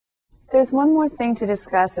There's one more thing to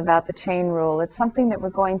discuss about the chain rule. It's something that we're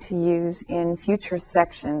going to use in future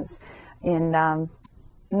sections, in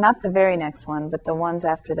not the very next one, but the ones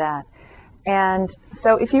after that. And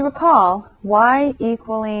so if you recall, y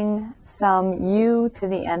equaling some u to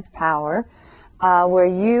the nth power, where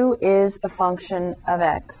u is a function of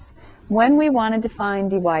x. When we wanted to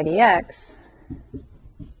find dy dx,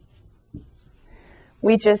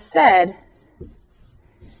 we just said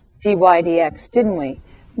dy dx, didn't we?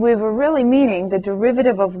 We were really meaning the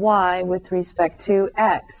derivative of y with respect to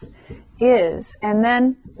x is, and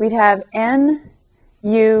then we'd have n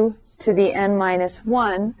u to the n minus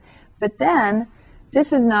 1, but then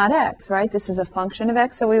this is not x, right? This is a function of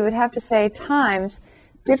x, so we would have to say times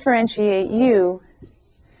differentiate u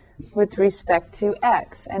with respect to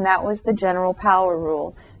x, and that was the general power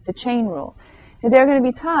rule, the chain rule. Now, there are going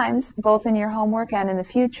to be times, both in your homework and in the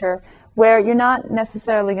future, where you're not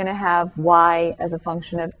necessarily going to have y as a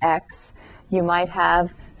function of x. You might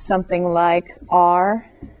have something like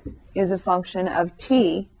r is a function of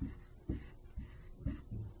t.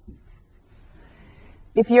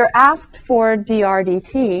 If you're asked for dr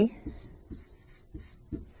dt,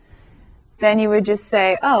 then you would just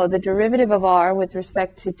say, oh, the derivative of r with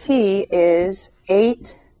respect to t is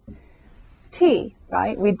 8t,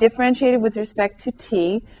 right? We differentiated with respect to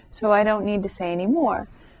t, so I don't need to say any more.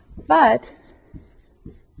 But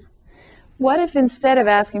what if instead of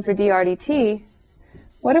asking for dr dt,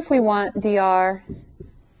 what if we want dr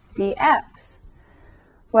dx?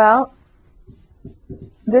 Well,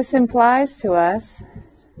 this implies to us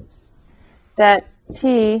that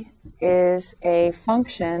t is a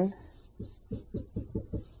function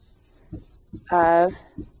of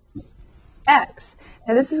x.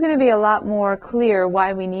 Now this is going to be a lot more clear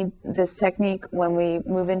why we need this technique when we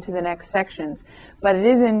move into the next sections. But it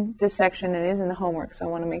is in this section, it is in the homework, so I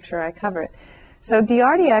want to make sure I cover it. So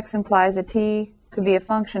dr dx implies that t could be a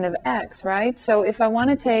function of x, right? So if I want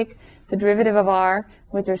to take the derivative of r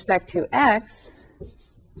with respect to x,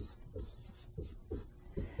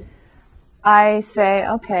 I say,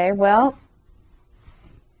 okay, well,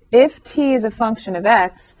 if t is a function of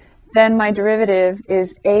x, then my derivative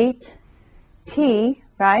is 8t,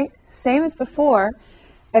 right? Same as before,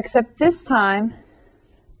 except this time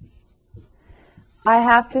I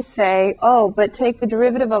have to say, oh, but take the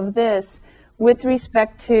derivative of this with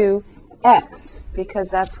respect to x, because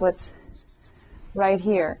that's what's right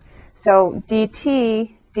here. So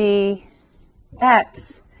dt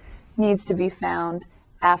dx needs to be found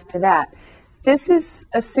after that. This is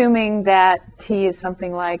assuming that t is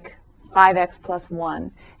something like 5x plus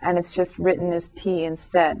 1, and it's just written as t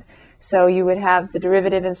instead. So you would have the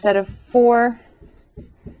derivative instead of 4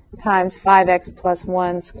 times 5x plus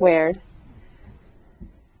 1 squared.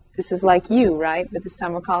 This is like u, right? But this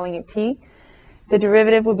time we're calling it t. The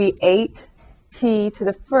derivative would be 8t to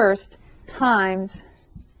the first times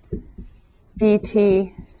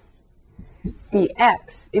dt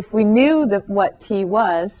dx. If we knew that what t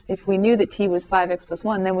was, if we knew that t was 5x plus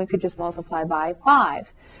 1, then we could just multiply by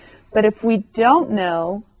 5. But if we don't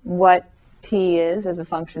know what t is as a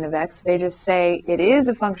function of x, they just say it is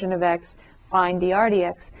a function of x, find dr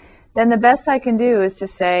dx, then the best I can do is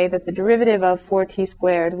just say that the derivative of 4t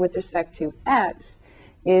squared with respect to x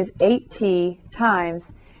is 8t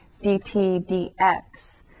times dt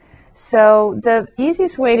dx. So the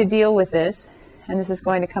easiest way to deal with this, and this is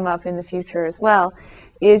going to come up in the future as well,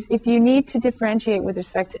 is if you need to differentiate with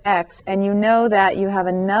respect to x and you know that you have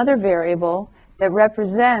another variable that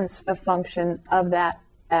represents a function of that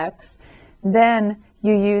x, then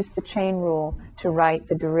you use the chain rule to write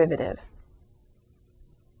the derivative.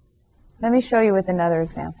 Let me show you with another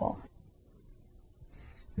example.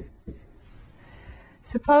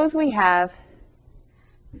 Suppose we have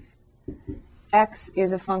x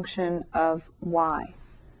is a function of y.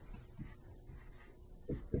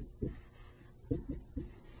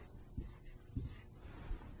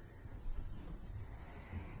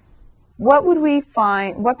 What could we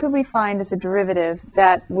find as a derivative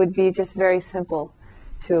that would be just very simple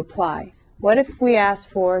to apply? What if we asked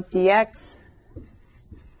for dx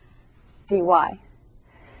dy?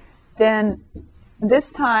 Then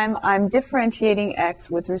this time I'm differentiating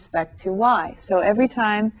x with respect to y. So every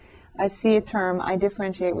time I see a term, I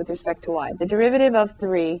differentiate with respect to y. The derivative of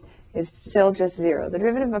 3 is still just 0. The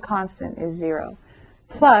derivative of a constant is 0.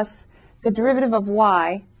 Plus, the derivative of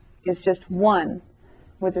y is just 1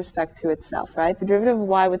 with respect to itself, right? The derivative of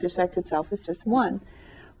y with respect to itself is just 1.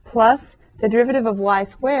 Plus, the derivative of y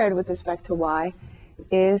squared with respect to y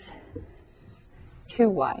is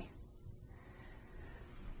 2y.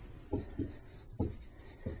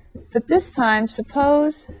 But this time,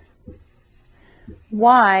 suppose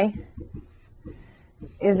y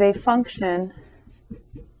is a function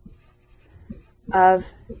of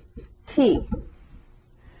t.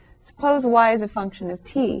 Suppose y is a function of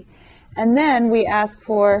t. And then we ask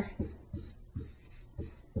for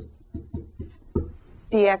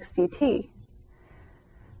dx dt.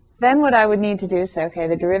 Then what I would need to do is say, okay,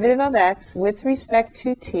 the derivative of x with respect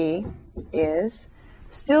to t is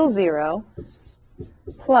still 0,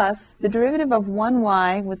 plus the derivative of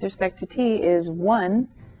 1y with respect to t is 1.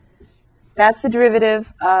 That's the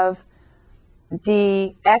derivative of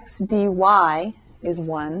dx dy is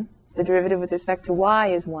 1. The derivative with respect to y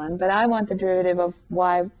is 1, but I want the derivative of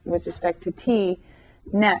y with respect to t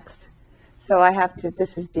next. So I have to,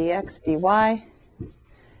 this is dx dy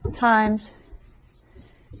times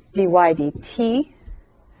dy dt,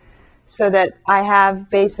 so that I have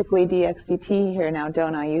basically dx dt here now,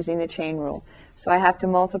 don't I, using the chain rule. So I have to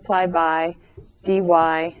multiply by dy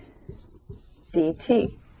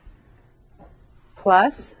dt,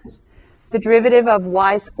 plus the derivative of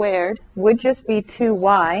y squared would just be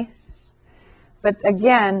 2y, but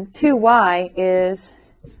again, 2y is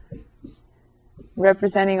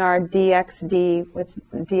representing our dx dy.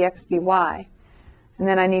 And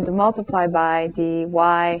then I need to multiply by dy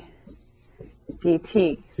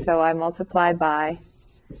dt. So I multiply by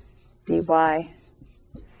dy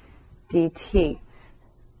dt.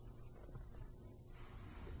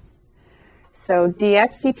 So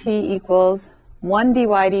dx dt equals 1 dy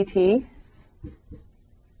dt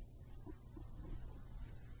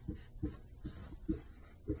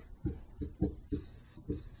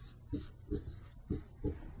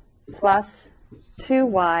plus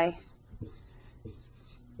 2y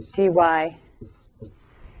dy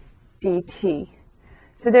dt.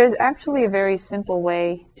 So there's actually a very simple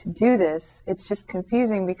way to do this. It's just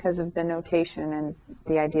confusing because of the notation and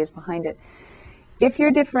the ideas behind it. If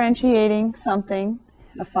you're differentiating something,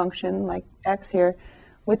 a function like x here,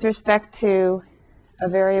 with respect to a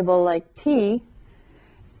variable like t,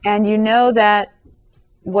 and you know that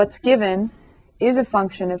what's given is a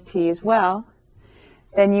function of t as well,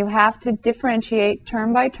 then you have to differentiate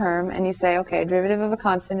term by term, and you say, okay, derivative of a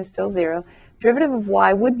constant is still 0. Derivative of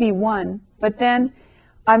y would be 1, but then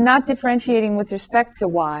I'm not differentiating with respect to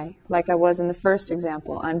y like I was in the first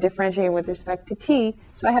example. I'm differentiating with respect to t,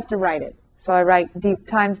 so I have to write it. So I write d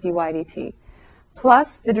times dy dt.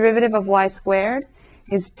 Plus the derivative of y squared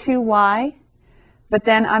is 2y, but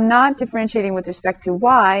then I'm not differentiating with respect to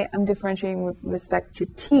y, I'm differentiating with respect to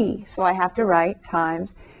t, so I have to write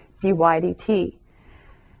times dy dt.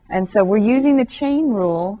 And so we're using the chain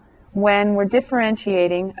rule when we're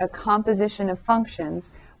differentiating a composition of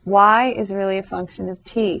functions. Y is really a function of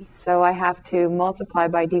t, so I have to multiply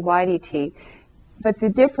by dy dt. But the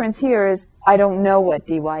difference here is I don't know what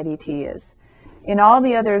dy dt is. In all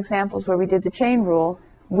the other examples where we did the chain rule,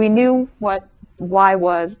 we knew what y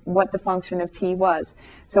was, what the function of t was.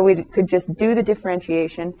 So we could just do the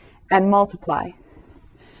differentiation and multiply.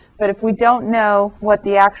 But if we don't know what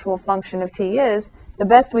the actual function of t is, the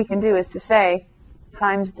best we can do is to say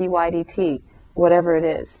times dy dt, whatever it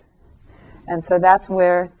is. And so that's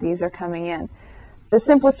where these are coming in. The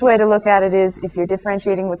simplest way to look at it is if you're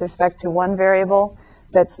differentiating with respect to one variable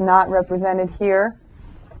that's not represented here,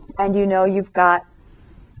 and you know you've got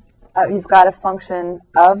a function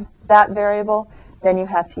of that variable, then you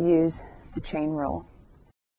have to use the chain rule.